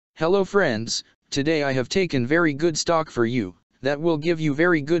Hello friends, today I have taken very good stock for you, that will give you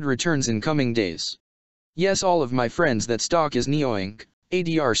very good returns in coming days. Yes, all of my friends, that stock is NIO Inc.,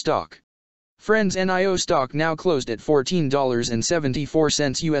 ADR stock. Friends, NIO stock now closed at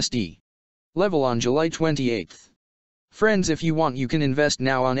 $14.74 USD. Level on July 28th. Friends, if you want you can invest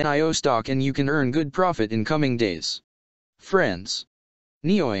now on NIO stock and you can earn good profit in coming days. Friends.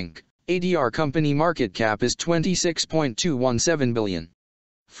 NIO Inc., ADR company market cap is 26.217 billion.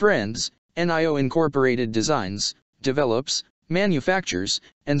 Friends, NIO Incorporated designs, develops, manufactures,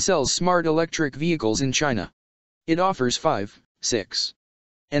 and sells smart electric vehicles in China. It offers 5, 6,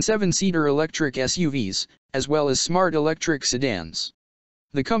 and 7-seater electric SUVs, as well as smart electric sedans.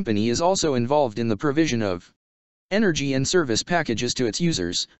 The company is also involved in the provision of energy and service packages to its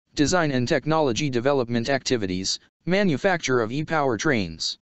users, design and technology development activities, manufacture of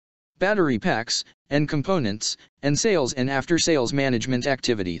e-powertrains, battery packs, and components, and sales and after-sales management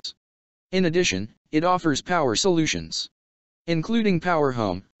activities. In addition, it offers power solutions, including Power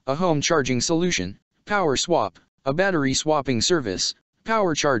Home, a home charging solution, Power Swap, a battery swapping service,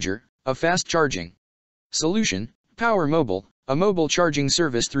 Power Charger, a fast charging solution, Power Mobile, a mobile charging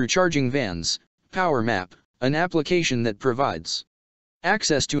service through charging vans, Power Map, an application that provides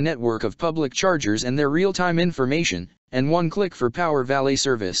access to a network of public chargers and their real-time information, and One Click for Power Valet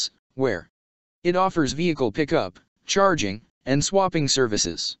service, where it offers vehicle pickup, charging, and swapping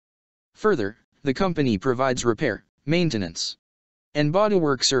services. Further, the company provides repair, maintenance, and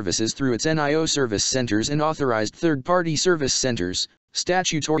bodywork services through its NIO service centers and authorized third-party service centers,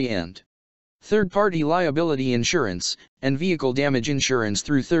 statutory and third-party liability insurance, and vehicle damage insurance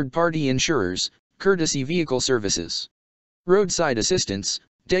through third-party insurers, courtesy vehicle services, roadside assistance,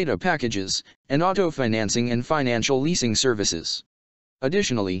 data packages, and auto financing and financial leasing services.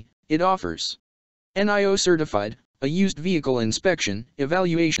 Additionally, it offers NIO certified, a used vehicle inspection,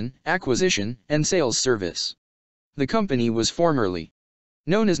 evaluation, acquisition, and sales service. The company was formerly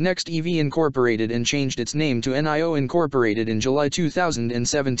known as Next EV Incorporated and changed its name to NIO Incorporated in July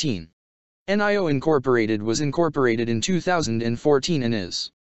 2017. NIO Incorporated was incorporated in 2014 and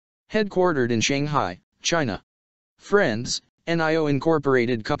is headquartered in Shanghai, China. Friends, NIO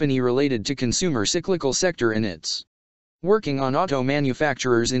Incorporated company related to consumer cyclical sector and it's working on auto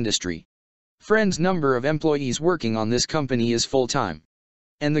manufacturers industry. Friends, number of employees working on this company is full-time.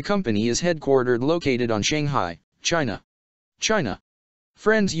 And the company is headquartered located on Shanghai, China.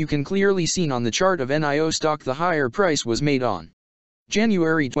 Friends, you can clearly seen on the chart of NIO stock the higher price was made on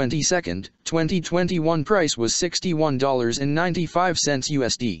January 22, 2021 price was $61.95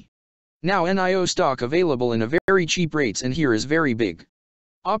 USD. Now NIO stock available in a very cheap rates, and here is very big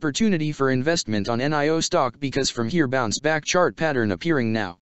opportunity for investment on NIO stock because from here bounce back chart pattern appearing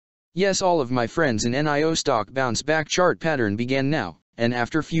now. Yes, all of my friends, in NIO stock bounce back chart pattern began now, and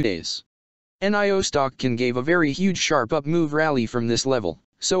after few days NIO stock can give a very huge sharp up move rally from this level.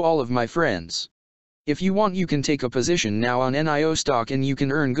 So all of my friends, if you want you can take a position now on NIO stock and you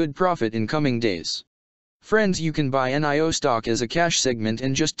can earn good profit in coming days. Friends, you can buy NIO stock as a cash segment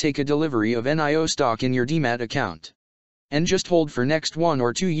and just take a delivery of NIO stock in your demat account. And just hold for next 1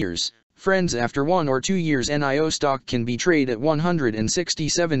 or 2 years. Friends, after 1 or 2 years NIO stock can be traded at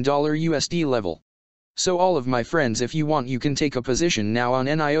 $167 USD level. So all of my friends, if you want you can take a position now on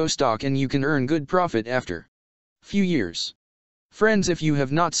NIO stock and you can earn good profit after few years. Friends, if you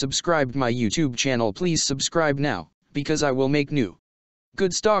have not subscribed my YouTube channel, please subscribe now, because I will make new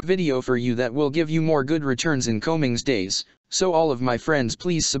good stock video for you that will give you more good returns in coming days. So all of my friends,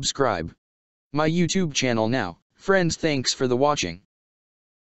 please subscribe my YouTube channel now. Friends, thanks for the watching.